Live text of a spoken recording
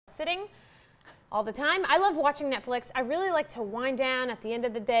sitting all the time. I love watching Netflix. I really like to wind down at the end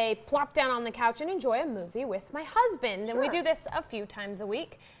of the day, plop down on the couch and enjoy a movie with my husband. And we do this a few times a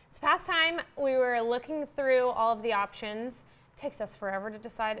week. This past time, we were looking through all of the options. It takes us forever to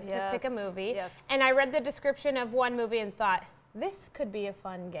decide to pick a movie. And I read the description of one movie and thought, this could be a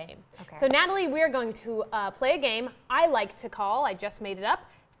fun game. So Natalie, we are going to play a game I like to call, I just made it up,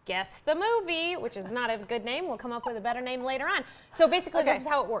 Guess the Movie, which is not a good name. We'll come up with a better name later on. So basically, this is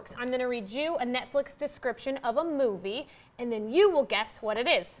how it works. I'm going to read you a Netflix description of a movie, and then you will guess what it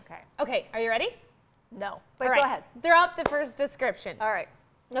is. Okay, are you ready? No, but go ahead. Throw out the first description. All right.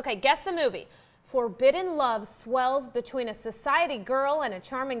 Okay, guess the movie. Forbidden love swells between a society girl and a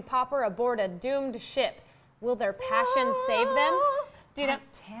charming pauper aboard a doomed ship. Will their passion save them?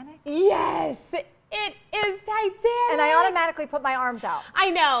 Titanic? Yes, it is Titanic. And I automatically put my arms out. I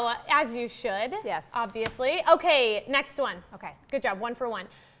know, as you should. Yes. Obviously. Okay, next one. Okay. Good job, 1 for 1.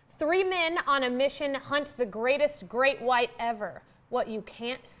 3 men on a mission hunt the greatest great white ever. What you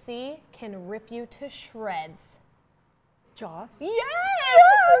can't see can rip you to shreds. Jaws? Yes!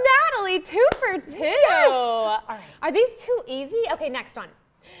 Natalie, 2 for 2. Yes! All right. Are these too easy? Okay, next one.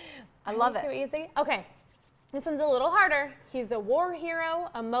 I love it. Too easy? Okay. This one's a little harder. He's a war hero,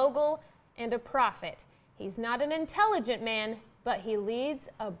 a mogul, and a prophet. He's not an intelligent man, but he leads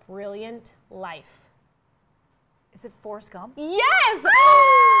a brilliant life. Is it Forrest Gump? Yes!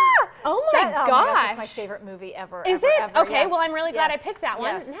 Oh my gosh. That's my favorite movie ever. Is it? Okay, well, I'm really glad I Yes. picked that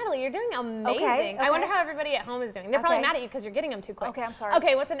one. Yes. Natalie, you're doing amazing. Okay. I wonder how everybody at home is doing. They're probably mad at you because you're getting them too quick. Okay, I'm sorry.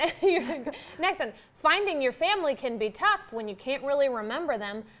 Okay, what's the next one? Finding your family can be tough when you can't really remember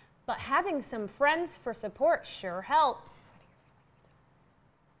them, but having some friends for support sure helps.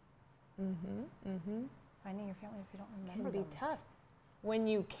 Finding your family if you don't remember Can them. be tough when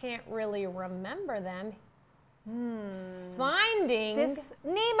you can't really remember them. Finding This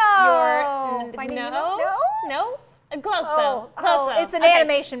Nemo. Finding Nemo? No. No. Close though. Close though. It's an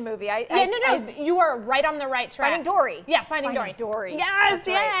animation movie. No. You are right on the right track. Finding Dory. Yeah, Finding Dory. Dory. Yes,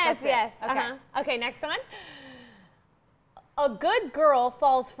 That's right. yes. Okay. Okay, next one. A good girl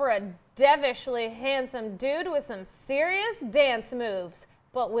falls for a devilishly handsome dude with some serious dance moves.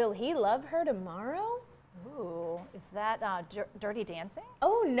 But will he love her tomorrow? Ooh, is that Dirty Dancing?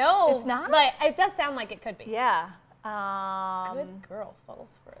 Oh, no. It's not? But it does sound like it could be. Yeah. Good girl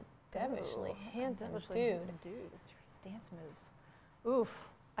falls for a devilishly handsome dude. Dance moves. Oof.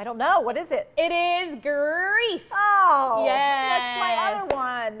 I don't know. What is it? It is Grease. Oh, yes. That's my other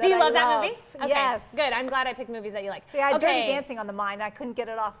one. Do you love that movie? Okay, yes. good. I'm glad I picked movies that you like. See, I had Dirty Dancing on the mind. I couldn't get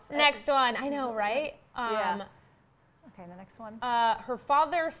it off. Next one. I know, right? Yeah. Okay, the next one. Her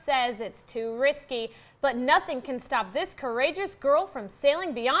father says it's too risky, but nothing can stop this courageous girl from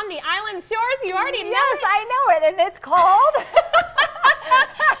sailing beyond the island shores. You already know it. Yes, I know it, and it's called.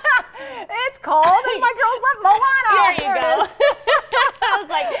 It's called My Girls Love Moana. There you go. I was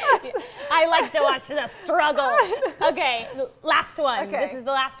like, I like to watch the struggle. Okay, last one. Okay. This is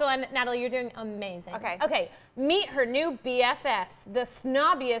the last one. Natalie, you're doing amazing. Okay. Okay, meet her new BFFs, the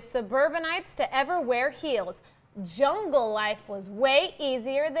snobbiest suburbanites to ever wear heels. Jungle life was way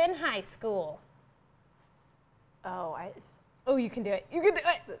easier than high school. Oh, you can do it. You can do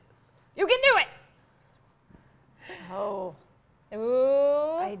it. You can do it. Oh.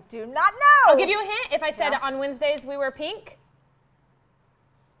 Ooh. I do not know. I'll give you a hint. If I said on Wednesdays we wear pink,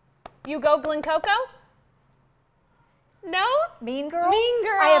 you go Glen Coco? No? Mean Girls? Mean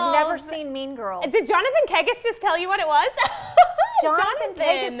Girls. I have never seen Mean Girls. Did Jonathan Kegas just tell you what it was? Jonathan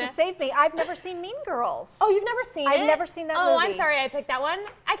Kegas just saved me. I've never seen Mean Girls. Oh, you've never seen it? I've never seen that movie. Oh, I'm sorry I picked that one.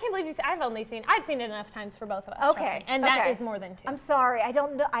 I can't believe I've seen it enough times for both of us. Okay. Me. And that is more than 2. I'm sorry. I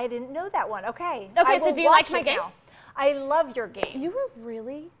didn't know that one. Okay. Okay, so do you like my game? Now. I love your game. You were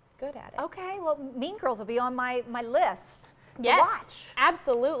really good at it. Okay, well, Mean Girls will be on my list to yes, watch.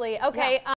 Absolutely. Okay. Yeah.